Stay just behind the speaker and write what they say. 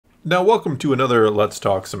Now, welcome to another Let's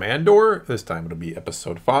Talk Some Andor. This time it'll be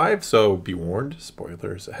episode 5, so be warned,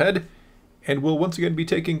 spoilers ahead. And we'll once again be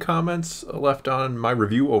taking comments left on my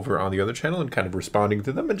review over on the other channel and kind of responding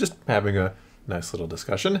to them and just having a nice little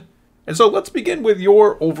discussion. And so let's begin with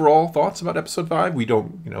your overall thoughts about episode 5. We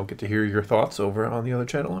don't, get to hear your thoughts over on the other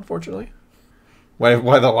channel, unfortunately. Why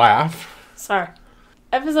the laugh? Sorry.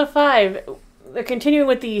 Episode 5, they're continuing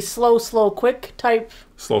with the slow, quick type.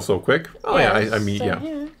 Slow, quick? Oh, yeah. I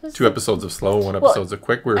mean, 2 episodes of slow, 1 episode of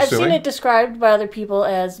quick. We're I've seen it described by other people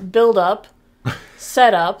as build up,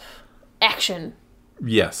 set up, action.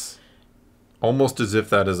 Yes. Almost as if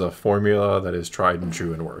that is a formula that is tried and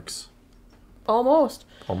true and works. Almost.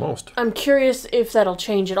 Almost. I'm curious if that'll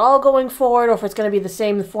change at all going forward, or if it's going to be the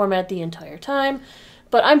same format the entire time.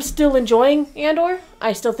 But I'm still enjoying Andor.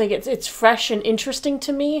 I still think it's fresh and interesting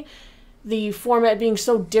to me. The format being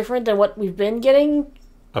so different than what we've been getting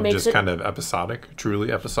Just kind of episodic,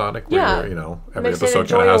 truly episodic, where, yeah, every episode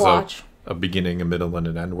kind of has a beginning, a middle, and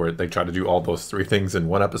an end, where they try to do all those 3 things in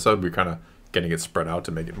one episode. We're kind of getting it spread out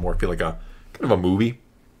to make it more feel like a kind of a movie.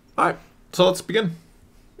 All right, so let's begin.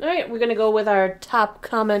 All right, we're going to go with our top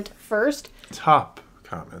comment first. Top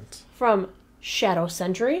comment. From Shadow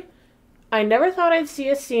Sentry. I never thought I'd see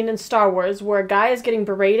a scene in Star Wars where a guy is getting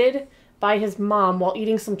berated by his mom while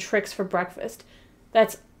eating some tricks for breakfast.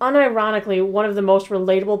 That's unironically one of the most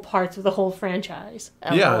relatable parts of the whole franchise.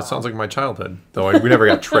 Yeah, it sounds like my childhood. Though we never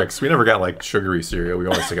got tricks. We never got like sugary cereal. We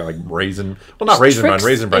always got like raisin. Well, not raisin bran.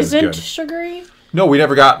 Raisin bran is good. Isn't sugary? No, we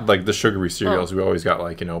never got like the sugary cereals. We always got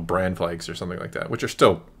like, bran flakes or something like that, which are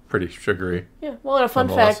still pretty sugary. Yeah. Well, and a fun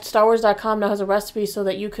fact, StarWars.com now has a recipe so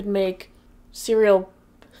that you could make cereal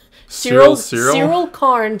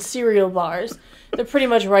corn cereal bars. They're pretty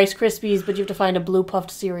much Rice Krispies, but you have to find a blue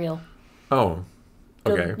puffed cereal. Oh,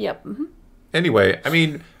 okay. Yep. Mm-hmm. Anyway, I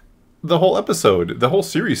mean, the whole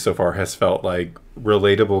series so far has felt like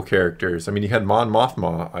relatable characters. I mean, you had Mon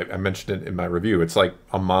Mothma. I mentioned it in my review. It's like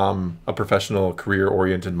a mom, a professional,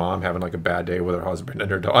 career-oriented mom having like a bad day with her husband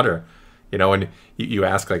and her daughter. And you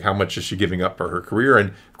ask, like, how much is she giving up for her career? And,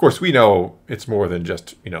 of course, we know it's more than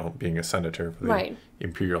just, being a senator for the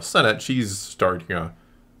Imperial Senate. She's starting an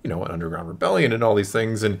underground rebellion and all these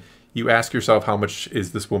things. And you ask yourself, how much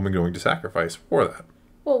is this woman going to sacrifice for that?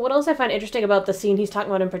 Well, what else I find interesting about the scene he's talking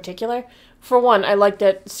about in particular, for one, I like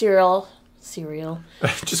that Cyril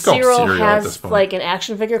Just call him Cereal has at this point. Like an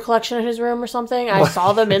action figure collection in his room or something. I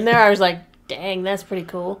saw them in there. I was like, dang, that's pretty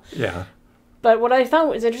cool. Yeah. But what I found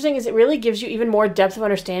was interesting is it really gives you even more depth of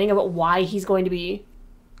understanding about why he's going to be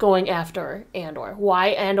going after Andor. Why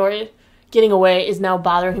Andor getting away is now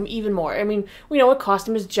bothering him even more. I mean, we know it cost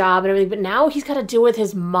him his job and everything, but now he's got to deal with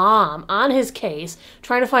his mom on his case,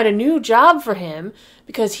 trying to find a new job for him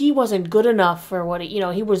because he wasn't good enough for what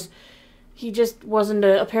he just wasn't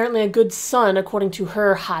apparently a good son according to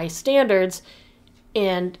her high standards.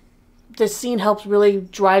 And this scene helps really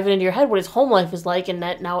drive it into your head what his home life is like, and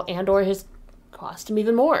that now Andor has cost him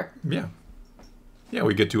even more. Yeah. Yeah,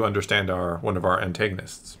 we get to understand one of our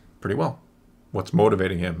antagonists pretty well. What's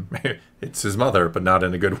motivating him? It's his mother, but not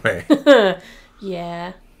in a good way.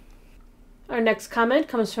 Yeah. Our next comment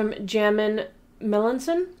comes from Jamin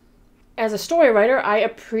Millinson. As a story writer, I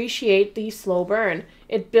appreciate the slow burn.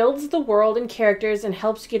 It builds the world and characters and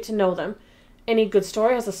helps you get to know them. Any good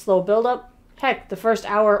story has a slow build-up. Heck, the first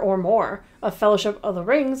hour or more of Fellowship of the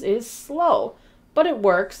Rings is slow. But it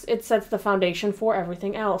works. It sets the foundation for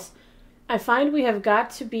everything else. I find we have got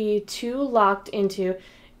to be too locked into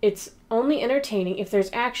it's only entertaining if there's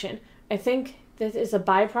action. I think this is a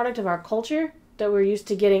byproduct of our culture, that we're used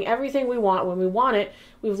to getting everything we want when we want it.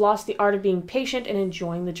 We've lost the art of being patient and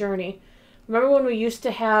enjoying the journey. Remember when we used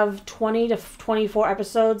to have 20 to 24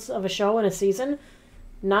 episodes of a show in a season?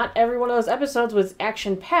 Not every one of those episodes was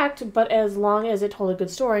action-packed, but as long as it told a good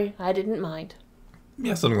story, I didn't mind.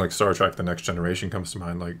 Yeah, something like Star Trek The Next Generation comes to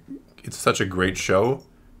mind. Like, it's such a great show,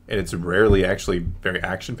 and it's rarely actually very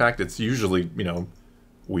action-packed. It's usually,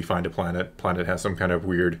 we find a planet has some kind of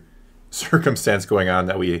weird circumstance going on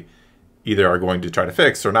that we either are going to try to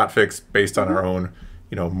fix or not fix based on our own,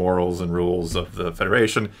 morals and rules of the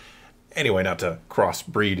Federation. Anyway, not to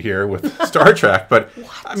crossbreed here with Star Trek, but,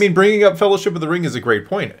 I mean, bringing up Fellowship of the Ring is a great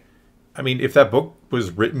point. I mean, if that book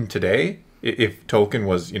was written today, if Tolkien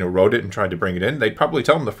was, wrote it and tried to bring it in, they'd probably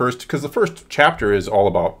tell him because the first chapter is all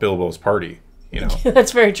about Bilbo's party.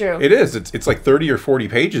 That's very true. It is. It's like 30 or 40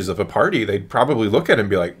 pages of a party. They'd probably look at it and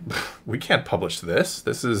be like, we can't publish this.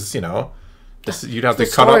 This is, you'd have to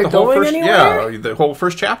cut out the whole first. Anywhere? Yeah, the whole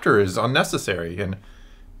first chapter is unnecessary. And,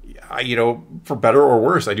 for better or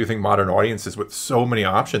worse, I do think modern audiences with so many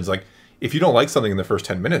options, like if you don't like something in the first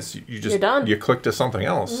 10 minutes, you just, you're done. You click to something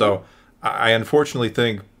else. So I unfortunately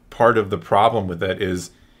think part of the problem with it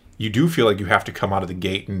is you do feel like you have to come out of the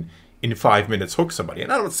gate and in 5 minutes hook somebody.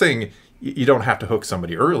 And I'm not saying you don't have to hook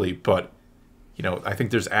somebody early, but, you know, I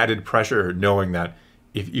think there's added pressure knowing that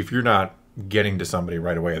if you're not getting to somebody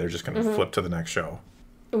right away, they're just going to flip to the next show.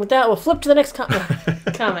 And with that, we'll flip to the next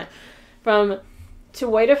comment. From To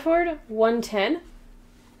Waiterford 110.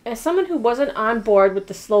 As someone who wasn't on board with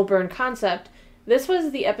the slow burn concept, this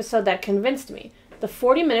was the episode that convinced me. The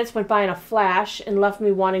 40 minutes went by in a flash and left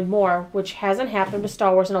me wanting more, which hasn't happened with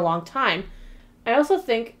Star Wars in a long time. I also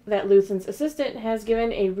think that Luthen's assistant has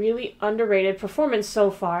given a really underrated performance so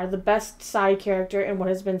far, the best side character and what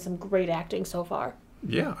has been some great acting so far.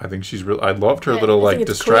 Yeah, I think she's really... I loved her little, like,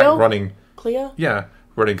 running... Cleo? Yeah,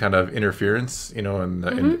 running kind of interference, you know,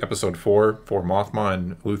 in episode 4 for Mothma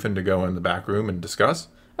and Luthen to go in the back room and discuss.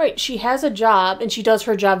 Right, she has a job, and she does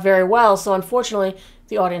her job very well, so unfortunately,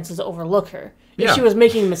 the audiences overlook her. If she was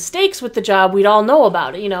making mistakes with the job, we'd all know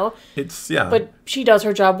about it, you know? Yeah. But she does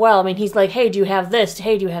her job well. I mean, he's like, hey, do you have this?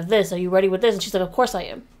 Hey, do you have this? Are you ready with this? And she's like, of course I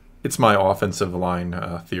am. It's my offensive line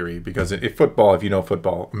theory, because if football, if you know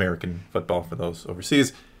football, American football for those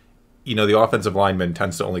overseas, you know, the offensive lineman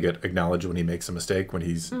tends to only get acknowledged when he makes a mistake, when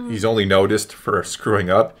he's only noticed for screwing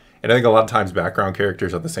up. And I think a lot of times background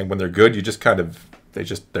characters are the same. When they're good, you just kind of,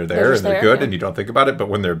 they're there and they're good and you don't think about it. But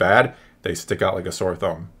when they're bad, they stick out like a sore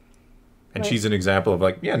thumb. And she's an example of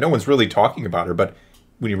like, yeah, no one's really talking about her, but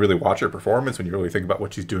when you really watch her performance, when you really think about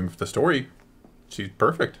what she's doing for the story, she's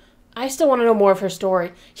perfect. I still want to know more of her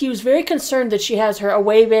story. He was very concerned that she has her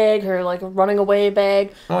away bag, her like running away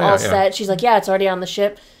bag, all set. She's like, yeah, it's already on the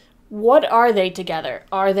ship. What are they together?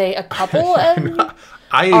 Are they a couple?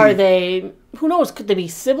 Are they, who knows, could they be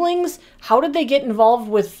siblings? How did they get involved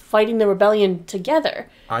with fighting the rebellion together?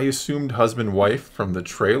 I assumed husband-wife from the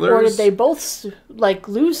trailers. Or did they both, like,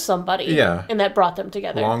 lose somebody? Yeah. And that brought them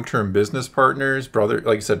together? Long-term business partners, brother,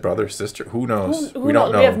 like you said, brother, sister, who knows? We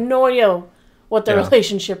don't know. We have no idea what their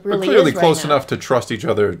relationship really is But clearly right close now. enough to trust each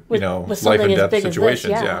other, with life and death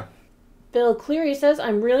situations, yeah. Bill Cleary says,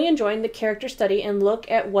 I'm really enjoying the character study and look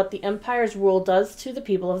at what the Empire's rule does to the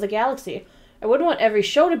people of the galaxy. I wouldn't want every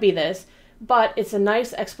show to be this, but it's a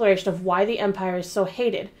nice exploration of why the Empire is so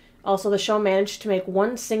hated. Also, the show managed to make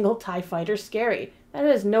one single TIE fighter scary. That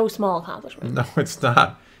is no small accomplishment. No, it's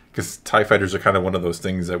not. Because TIE fighters are kind of one of those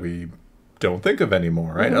things that we don't think of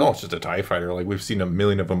anymore, right? Oh, it's just a TIE fighter. Like, we've seen a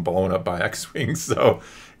million of them blown up by X-Wings, so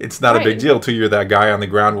it's not a big deal till you're that guy on the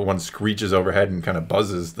ground when one screeches overhead and kind of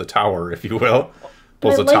buzzes the tower, if you will.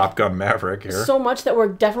 Pulls a Top Gun Maverick here. So much that we're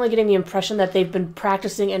definitely getting the impression that they've been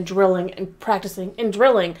practicing and drilling and practicing and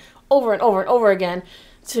drilling over and over and over again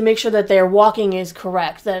to make sure that their walking is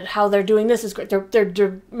correct, that how they're doing this is correct.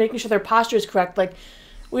 They're making sure their posture is correct. Like,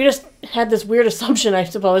 we just had this weird assumption, I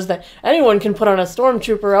suppose, that anyone can put on a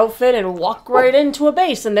stormtrooper outfit and walk right into a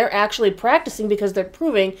base, and they're actually practicing because they're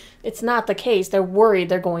proving it's not the case. They're worried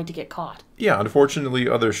they're going to get caught. Yeah, unfortunately,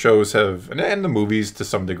 other shows have, and the movies to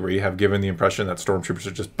some degree, have given the impression that stormtroopers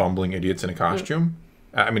are just bumbling idiots in a costume.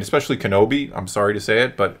 I mean, especially Kenobi, I'm sorry to say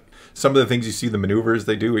it, but some of the things you see, the maneuvers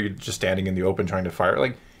they do, you're just standing in the open trying to fire.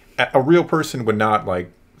 Like, a real person would not, like,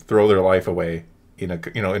 throw their life away in a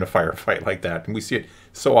firefight like that. And we see it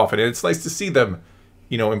so often. And it's nice to see them,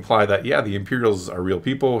 imply that, yeah, the Imperials are real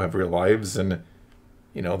people, have real lives, and,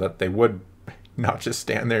 that they would not just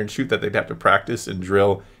stand there and shoot, that they'd have to practice and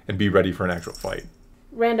drill and be ready for an actual fight.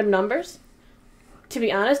 Random numbers. To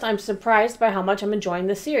be honest, I'm surprised by how much I'm enjoying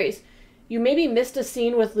this series. You maybe missed a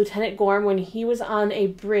scene with Lieutenant Gorm when he was on a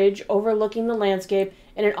bridge overlooking the landscape,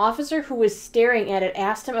 and an officer who was staring at it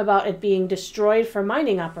asked him about it being destroyed for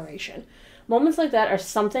mining operation. Moments like that are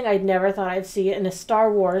something I'd never thought I'd see in a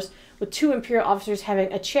Star Wars with two Imperial officers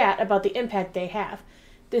having a chat about the impact they have.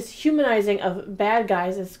 This humanizing of bad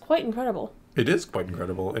guys is quite incredible. It is quite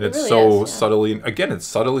incredible, and It it's really so is, yeah. subtly, again, it's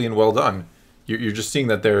subtly and well done. You're just seeing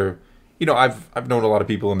that they're, I've known a lot of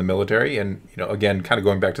people in the military, and, again, kind of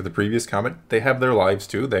going back to the previous comment, they have their lives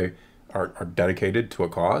too. They are dedicated to a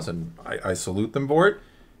cause, and I salute them for it.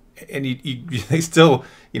 And they still,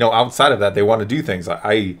 outside of that, they want to do things.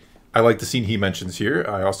 I like the scene he mentions here.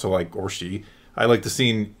 I also like, or she, I like the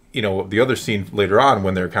scene, the other scene later on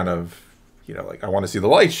when they're kind of, like, I want to see the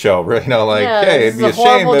light show, right? Hey, it'd be a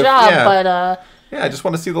shame if, I just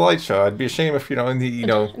want to see the light show. I'd be ashamed if,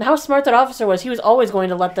 And how smart that officer was. He was always going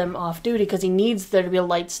to let them off duty because he needs there to be a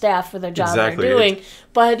light staff for their job they're doing.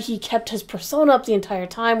 But he kept his persona up the entire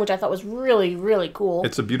time, which I thought was really, really cool.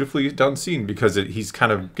 It's a beautifully done scene because he's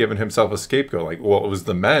kind of given himself a scapegoat. Like, well, it was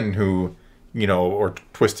the men who, or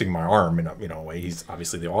twisting my arm in a way. He's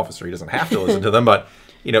obviously the officer. He doesn't have to listen to them, but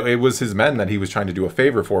you know, it was his men that he was trying to do a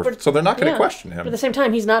favor for, so they're not going to question him. But at the same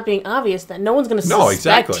time, he's not being obvious then. No one's going to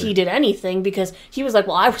suspect he did anything because he was like,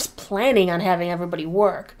 well, I was planning on having everybody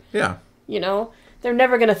work. Yeah. You know? They're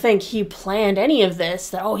never going to think he planned any of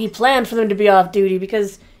this, that, oh, he planned for them to be off duty,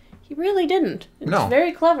 because he really didn't. It's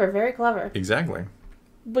very clever, very clever. Exactly.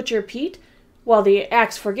 Butcher Pete, while the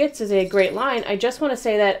axe forgets is a great line, I just want to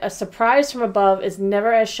say that a surprise from above is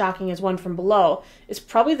never as shocking as one from below. It's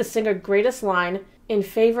probably the single greatest line in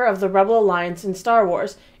favor of the Rebel Alliance in Star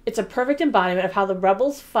Wars. It's a perfect embodiment of how the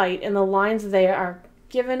Rebels fight and the lines they are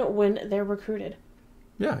given when they're recruited.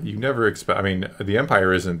 Yeah, you never expect... I mean, the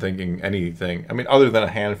Empire isn't thinking anything... I mean, other than a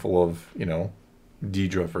handful of, you know,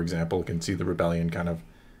 Deidre, for example, can see the rebellion kind of...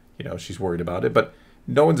 You know, she's worried about it. But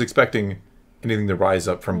no one's expecting anything to rise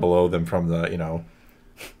up from below them from the, you know...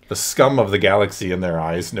 The scum of the galaxy in their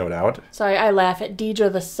eyes, no doubt. Sorry, I laugh at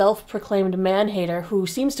Deidre, the self-proclaimed man-hater who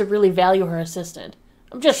seems to really value her assistant.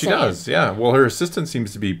 I'm just saying. She does, yeah. Well, her assistant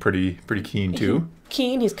seems to be pretty keen, too.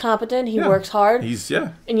 He's competent, he works hard.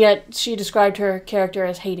 And yet she described her character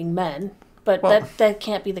as hating men. But that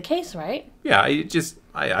can't be the case, right? Yeah,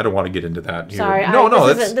 I don't want to get into that here. Sorry,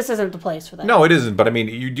 this isn't the place for that. No, it isn't, but I mean,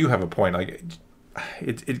 you do have a point. Like,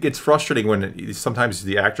 it gets frustrating when sometimes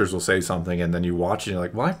the actors will say something and then you watch it and you're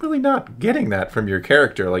like, well, I'm really not getting that from your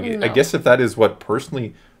character. Like, no. I guess if that is what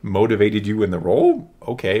personally motivated you in the role,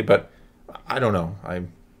 okay, but I don't know.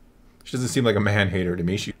 She doesn't seem like a man-hater to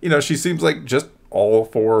me. She seems like just all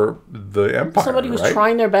for the Empire. Somebody who's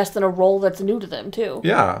trying their best in a role that's new to them, too.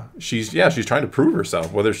 Yeah, she's trying to prove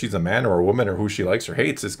herself. Whether she's a man or a woman or who she likes or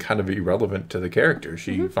hates is kind of irrelevant to the character.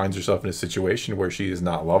 She finds herself in a situation where she is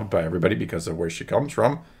not loved by everybody because of where she comes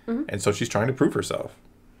from, and so she's trying to prove herself.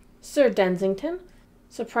 Sir Densington,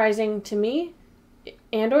 surprising to me,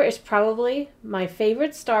 Andor is probably my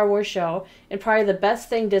favorite Star Wars show and probably the best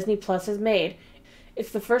thing Disney Plus has made.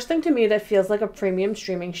 It's the first thing to me that feels like a premium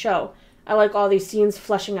streaming show. I like all these scenes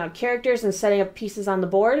fleshing out characters and setting up pieces on the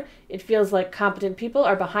board. It feels like competent people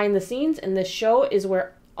are behind the scenes, and this show is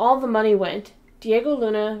where all the money went. Diego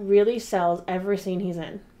Luna really sells every scene he's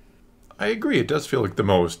in. I agree. It does feel like the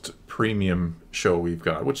most premium show we've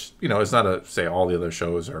got, which, you know, is not to say all the other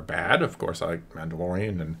shows are bad. Of course, I like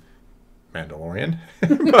Mandalorian.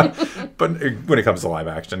 but when it comes to live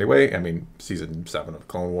action anyway, I mean, season 7 of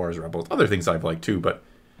Clone Wars, Rebels, other things I've liked too, but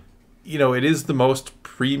you know, it is the most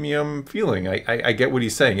premium feeling. I get what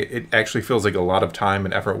he's saying. It actually feels like a lot of time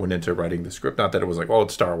and effort went into writing the script. Not that it was like, well,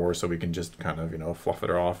 it's Star Wars, so we can just kind of, you know, fluff it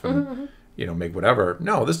off and, you know, make whatever.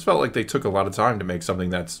 No, this felt like they took a lot of time to make something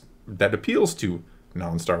that appeals to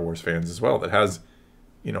non-Star Wars fans as well, that has,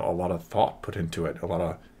 you know, a lot of thought put into it, a lot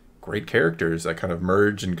of great characters that kind of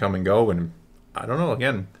merge and come and go, and I don't know,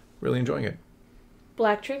 again, really enjoying it.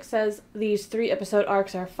 Black Trick says these 3-episode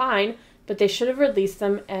arcs are fine, but they should have released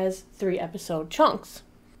them as 3-episode chunks.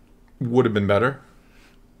 Would have been better.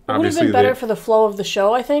 It would have been better for the flow of the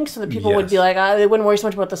show, I think, so that people would be like, they wouldn't worry so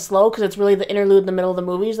much about the slow, because it's really the interlude in the middle of the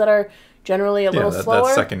movies that are generally a little slower.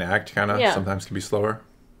 That second act kind of sometimes can be slower.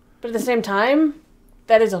 But at the same time,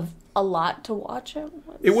 that is a lot to watch at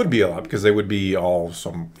once. It would be a lot, because they would be all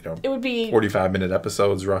some, you know, it would be 45-minute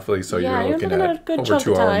episodes roughly, so you're looking at over a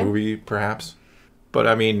 2-hour movie, perhaps. But,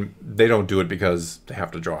 I mean, they don't do it because they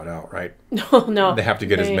have to draw it out, right? No. They have to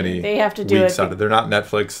get as many they have to do weeks out of it. They're not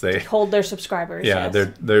Netflix. They hold their subscribers. Yeah,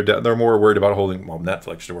 yes. They're more worried about holding... Well,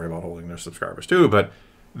 Netflix should worry about holding their subscribers, too. But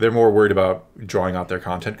they're more worried about drawing out their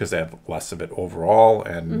content because they have less of it overall.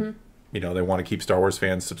 And, you know, they want to keep Star Wars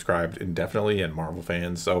fans subscribed indefinitely and Marvel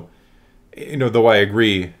fans. So, you know, though I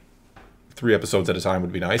agree 3 episodes at a time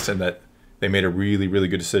would be nice, and that they made a really, really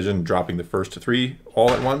good decision dropping the first 3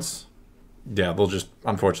 all at once. Yeah, they'll just,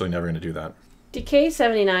 unfortunately, never going to do that.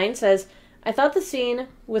 DK79 says, I thought the scene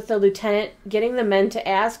with the lieutenant getting the men to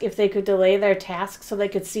ask if they could delay their task so they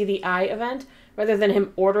could see the eye event, rather than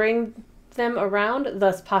him ordering them around,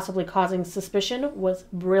 thus possibly causing suspicion, was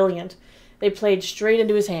brilliant. They played straight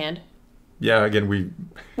into his hand. Yeah, again, we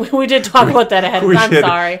did talk about that ahead. I'm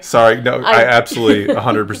sorry. Sorry, no, I absolutely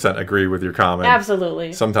 100% agree with your comment.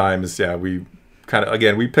 Absolutely. Sometimes, yeah, we kind of,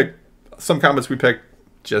 again, we pick, some comments we pick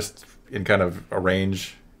just in kind of a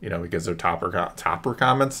range, you know, because they're topper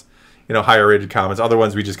comments, you know, higher rated comments. Other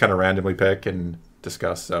ones we just kind of randomly pick and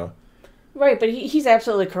discuss, so. Right, but he's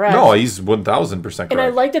absolutely correct. No, he's 1,000% correct. And I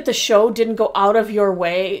like that the show didn't go out of your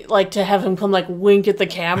way, like, to have him come, like, wink at the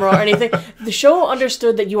camera or anything. The show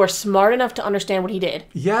understood that you are smart enough to understand what he did.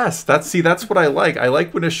 Yes, that's what I like. I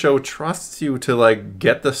like when a show trusts you to, like,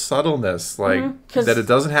 get the subtleness, like, that it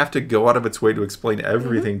doesn't have to go out of its way to explain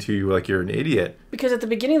everything to you like you're an idiot. Because at the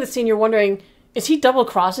beginning of the scene, you're wondering, is he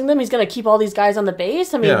double-crossing them? He's going to keep all these guys on the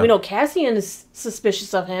base? I mean, we know Cassian is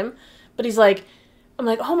suspicious of him, but he's like, I'm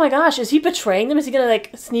like, oh my gosh, is he betraying them? Is he going to,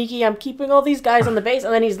 like, sneaky, I'm keeping all these guys on the base?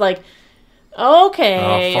 And then he's like,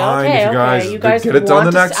 okay, fine, okay. You guys get it done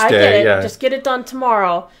the next day. I get it. Yeah. Just get it done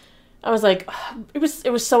tomorrow. I was like, it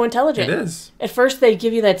was so intelligent. It is. At first they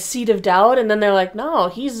give you that seed of doubt, and then they're like, no,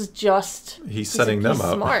 he's setting them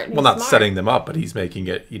up. Smart. Well, not setting them up, but he's making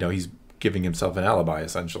it, he's giving himself an alibi,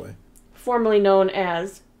 essentially. Formerly known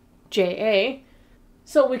as J.A.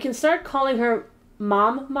 So we can start calling her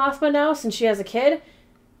Mom Mothma now, since she has a kid.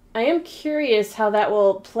 I am curious how that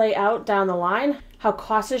will play out down the line, how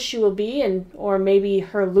cautious she will be, or maybe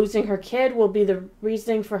her losing her kid will be the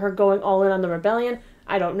reasoning for her going all in on the rebellion.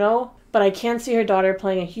 I don't know, but I can see her daughter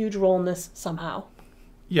playing a huge role in this somehow.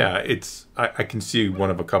 Yeah, I can see one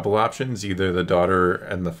of a couple options. Either the daughter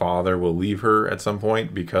and the father will leave her at some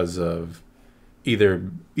point because of either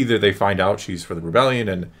they find out she's for the rebellion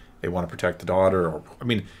and they want to protect the daughter, or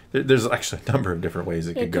there's actually a number of different ways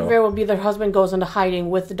it could go. It could very well be their husband goes into hiding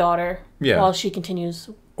with the daughter while she continues.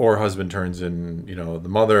 Or husband turns in, the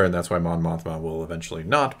mother, and that's why Mon Mothma will eventually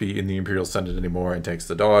not be in the Imperial Senate anymore and takes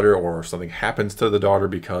the daughter, or something happens to the daughter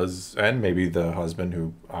and maybe the husband,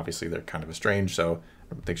 who obviously they're kind of estranged, so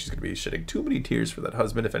I don't think she's going to be shedding too many tears for that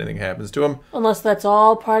husband if anything happens to him. Unless that's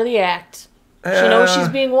all part of the act. She knows she's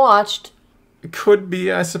being watched. It could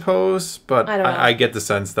be, I suppose, but I get the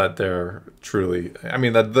sense that they're truly,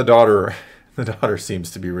 that the daughter seems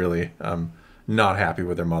to be really not happy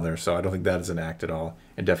with her mother, so I don't think that is an act at all.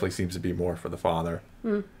 It definitely seems to be more for the father.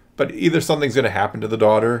 But either something's going to happen to the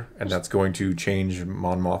daughter, and that's going to change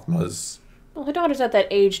Mon Mothma's... Well, her daughter's at that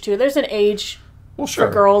age, too. There's an age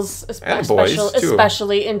for girls, and boys, too.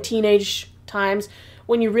 Especially in teenage times,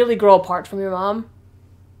 when you really grow apart from your mom.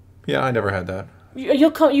 Yeah, I never had that.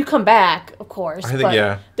 You come back, of course. I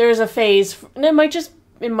think, there's a phase, and it might just...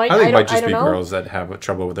 I think it might just be girls that have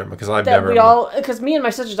trouble with it, because because me and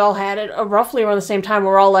my sisters all had it roughly around the same time.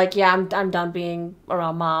 We're all like, yeah, I'm done being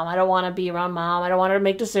around mom. I don't want to be around mom. I don't want her to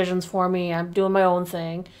make decisions for me. I'm doing my own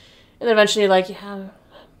thing. And then eventually, like,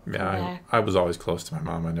 I was always close to my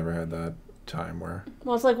mom. I never had that time where...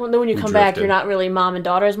 Well, it's like when you come back, you're not really mom and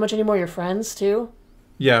daughter as much anymore. You're friends, too.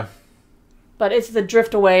 Yeah. But it's the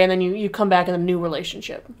drift away, and then you come back in a new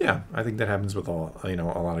relationship. Yeah, I think that happens with a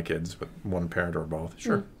lot of kids, with one parent or both.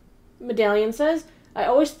 Sure. Medallion says, I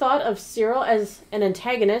always thought of Cyril as an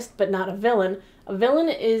antagonist, but not a villain. A villain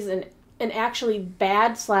is an actually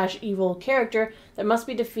bad/evil character that must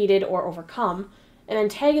be defeated or overcome. An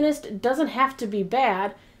antagonist doesn't have to be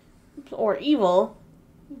bad or evil,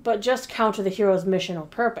 but just counter the hero's mission or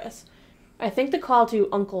purpose. I think the call to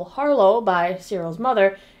Uncle Harlow by Cyril's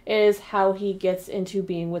mother is how he gets into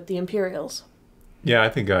being with the Imperials. Yeah, I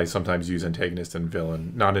think I sometimes use antagonist and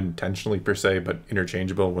villain, not intentionally per se, but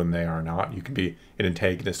interchangeable when they are not. You can be an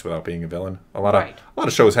antagonist without being a villain. A lot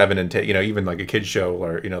of shows have an even like a kids show,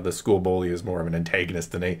 or the school bully is more of an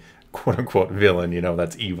antagonist than a quote unquote villain.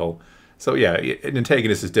 That's evil. So yeah, an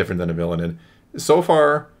antagonist is different than a villain. And so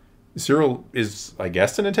far, Cyril is, I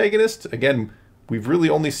guess, an antagonist. Again, we've really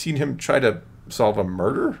only seen him try to solve a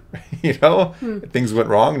murder. Things went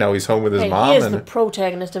wrong. Now he's home with his mom. He is the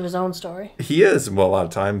protagonist of his own story. He is. Well, a lot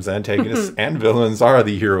of times antagonists and villains are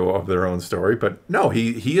the hero of their own story. But no,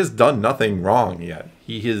 he has done nothing wrong yet.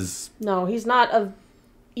 No, he's not a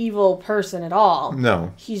evil person at all.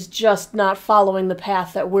 No. He's just not following the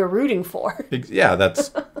path that we're rooting for. Yeah,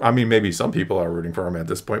 that's... maybe some people are rooting for him at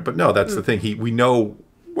this point. But no, that's the thing. We know...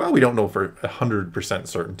 Well, we don't know for 100%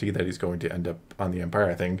 certainty that he's going to end up on the Empire.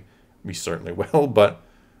 I think we certainly will, but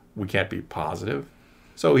we can't be positive.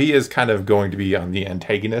 So he is kind of going to be on the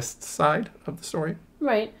antagonist side of the story.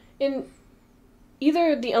 Right. In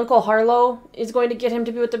either the Uncle Harlow is going to get him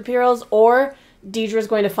to be with the Imperials, or Deidre is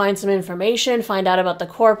going to find some information, find out about the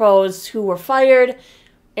corpos who were fired,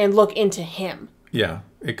 and look into him. Yeah.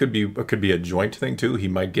 It could be a joint thing, too. He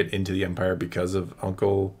might get into the Empire because of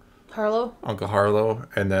Uncle Harlow,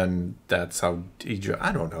 and then that's how Deidre...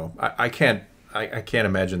 I don't know. I can't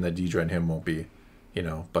imagine that Deidre and him won't be,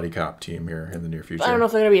 buddy cop team here in the near future. I don't know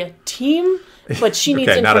if they're going to be a team, but she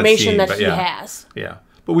needs information that he has. Yeah.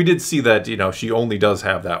 But we did see that, she only does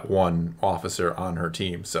have that one officer on her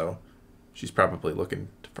team, so she's probably looking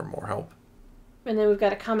for more help. And then we've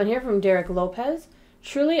got a comment here from Derek Lopez.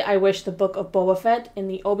 Truly, I wish the Book of Boba Fett and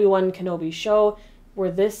the Obi-Wan Kenobi show were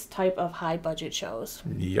this type of high-budget shows.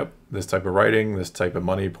 Yep. This type of writing, this type of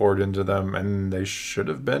money poured into them, and they should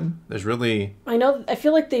have been. There's really... I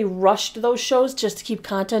feel like they rushed those shows just to keep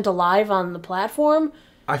content alive on the platform,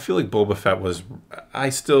 I feel like Boba Fett was... I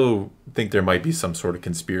still think there might be some sort of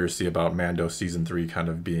conspiracy about Mando Season 3 kind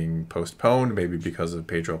of being postponed, maybe because of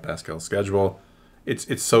Pedro Pascal's schedule.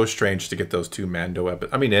 It's so strange to get those two Mando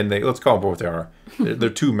episodes. I mean, and let's call them what they are. They're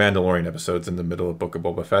two Mandalorian episodes in the middle of Book of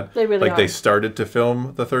Boba Fett. They really are. They started to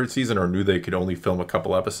film the third season or knew they could only film a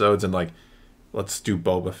couple episodes and let's do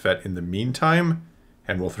Boba Fett in the meantime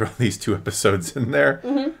and we'll throw these two episodes in there.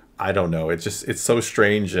 Mm-hmm. I don't know. It's so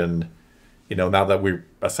strange, and now that we're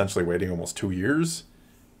essentially waiting almost 2 years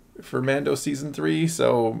for Mando Season 3,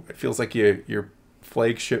 so it feels like your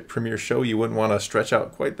flagship premiere show, you wouldn't want to stretch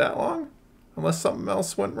out quite that long unless something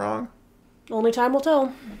else went wrong. Only time will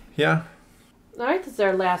tell. Yeah. All right, this is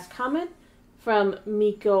our last comment from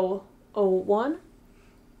Miko01.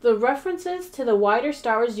 The references to the wider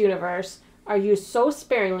Star Wars universe are used so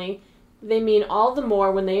sparingly, they mean all the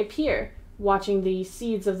more when they appear. Watching the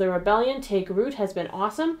seeds of the rebellion take root has been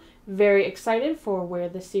awesome. Very excited for where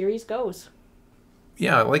the series goes.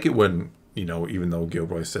 Yeah, I like it when, even though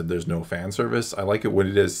Gilroy said there's no fan service, I like it when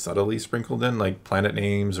it is subtly sprinkled in, like planet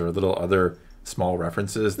names or little other small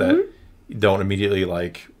references that don't immediately,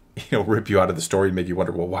 rip you out of the story and make you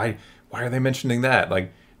wonder, well, why are they mentioning that?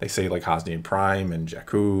 Like, they say, Hosnian Prime and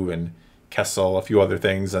Jakku and Kessel, a few other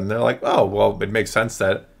things, and they're like, oh, well, it makes sense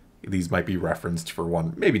that these might be referenced for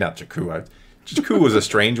one. Maybe not Jakku. Jakku was a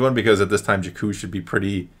strange one because at this time Jakku should be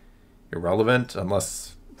pretty irrelevant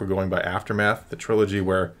unless we're going by Aftermath, the trilogy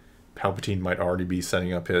where Palpatine might already be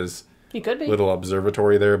setting up his little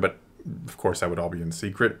observatory there, but of course that would all be in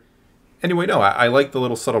secret. Anyway, no, I like the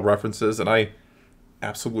little subtle references, and I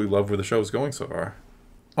absolutely love where the show is going so far.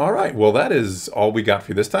 All right, well, that is all we got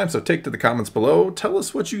for you this time, so take to the comments below. Tell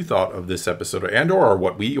us what you thought of this episode of Andor, or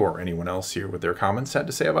what we or anyone else here with their comments had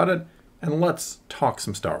to say about it, and let's talk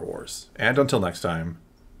some Star Wars. And until next time,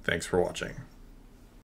 thanks for watching.